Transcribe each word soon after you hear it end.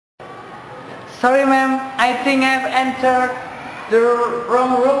Sorry, ma'am. I think I've entered the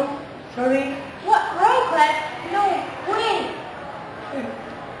wrong room. Sorry. What? Wrong class? No, wait.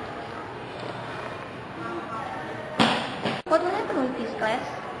 What will happen with this class?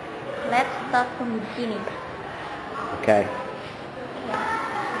 Let's start from the beginning. Okay.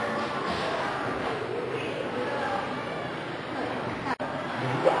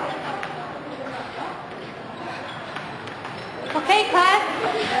 Okay, class.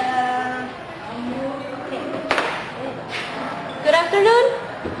 Good afternoon.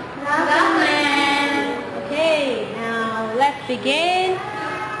 Good afternoon. Okay, now let's begin.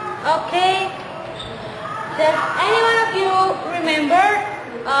 Okay. Does any one of you remember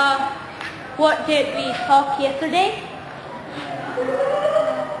what did we talk yesterday?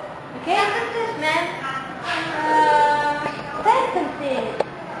 Okay. Sentences, ma'am. Sentences.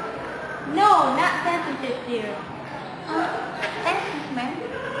 No, not sentences, dear. Sentences, ma'am.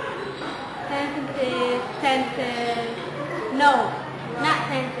 Sentences. No, not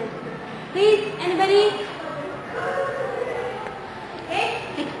sentences. Please, anybody? Okay.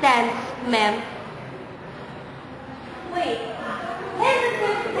 Extends, ma'am. Wait.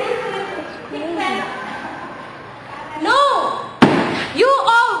 Sentences. Extends. No! You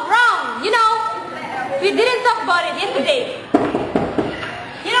all wrong. You know, we didn't talk about it yesterday.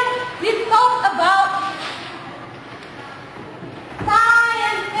 You know, we talked about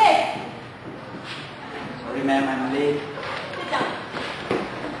science. Sorry, ma'am. I'm late. Sit down.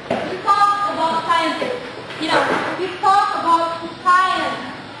 We talk about sciences. You know, we talk about science.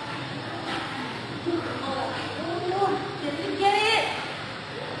 Oh no, did you get it?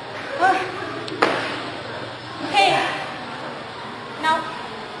 Okay. Now,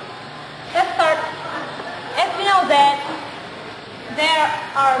 let's start. As we know that there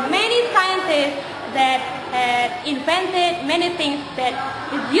are many scientists that had invented many things that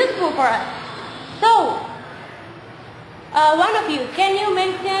is useful for us. So, one of you, can you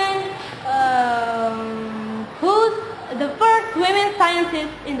mention who's the first women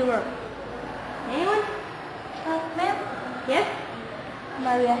scientist in the world? Anyone? Ma'am? Yes?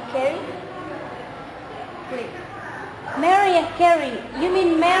 Maria Curie? Wait. Maria Curie. You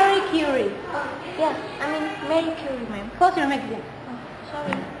mean Mary Curie? Yeah, I mean Mary Curie, ma'am. Close your mic again. Oh,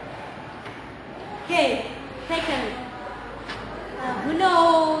 sorry. Okay, second. Who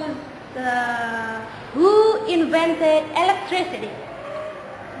knows who invented electricity?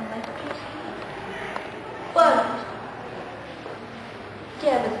 First,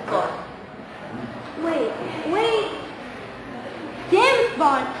 James Bond. Wait. James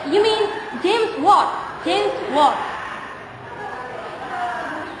Bond? You mean James Watt? James Watt.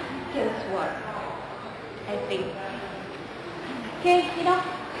 James Watt, I think. Okay, you know,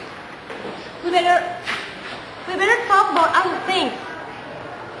 we better talk about other things.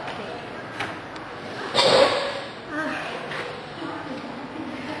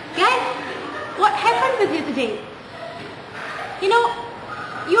 Guys, what happened with you today? You know,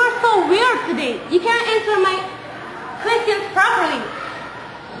 you are so weird today. You can't answer my questions properly.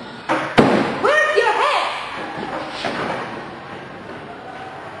 Where's your head?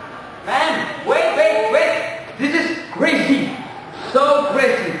 Ma'am, wait. This is crazy. So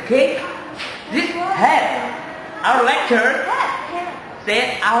crazy, okay? This head. Our lecturer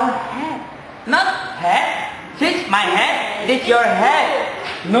said our head. Not head. This my head. This your head.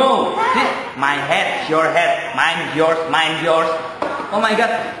 No, this my head, your head. Mine, yours, mine, yours. Oh my God.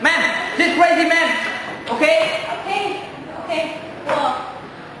 Man, this crazy man. Okay? Okay. Well,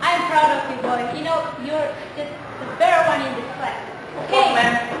 I'm proud of you, boy. You know, you're just the better one in this class. Okay? Oh,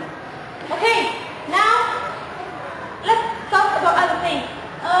 man. Okay, now, let's talk about other things.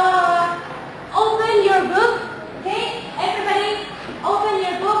 Open your book, okay? Everybody, open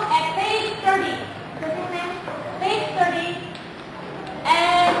your book at page 30. Page 30.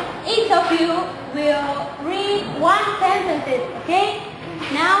 And each of you will read one sentence, okay?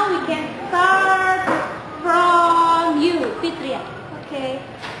 Now we can start from you, Fitria. Okay.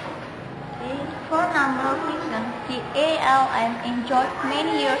 For non-fiction, the ALM enjoyed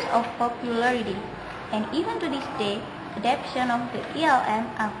many years of popularity, and even to this day, adaptations of the ELM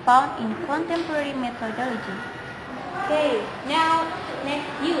are found in contemporary methodology. Okay, now next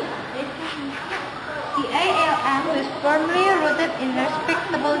you. The ALM was firmly rooted in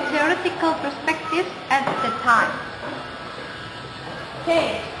respectable theoretical perspectives at the time.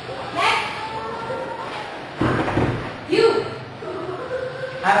 Okay, next. You.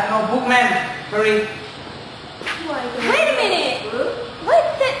 I have no book, ma'am. Sorry. Wait a minute. What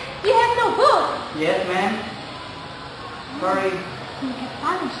said you have no book? Yes, ma'am. Sorry. You get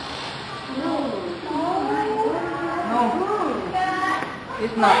punished. No. No.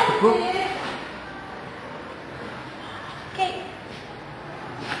 It's not a book.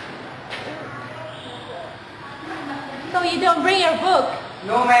 your book.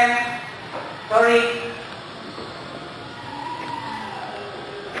 No, ma'am. Sorry.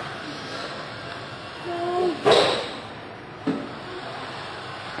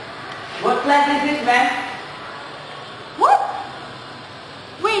 What class is this, ma'am? What?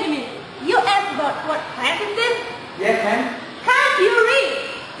 Wait a minute. You asked about what class is this? Yes, ma'am. Can't you read?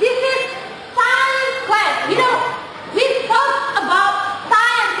 This is science class. You know, we talk about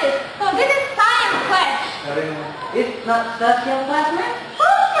sciences. So this is science class. Sorry, ma'am. It's not social class, ma'am?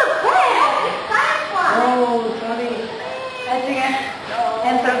 Social class? It's science class. Oh, sorry. I think I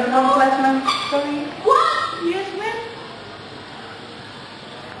entered the wrong class, ma'am. Sorry. What? Yes, ma'am.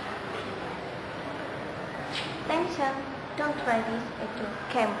 Attention, don't try this at your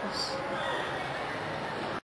campus.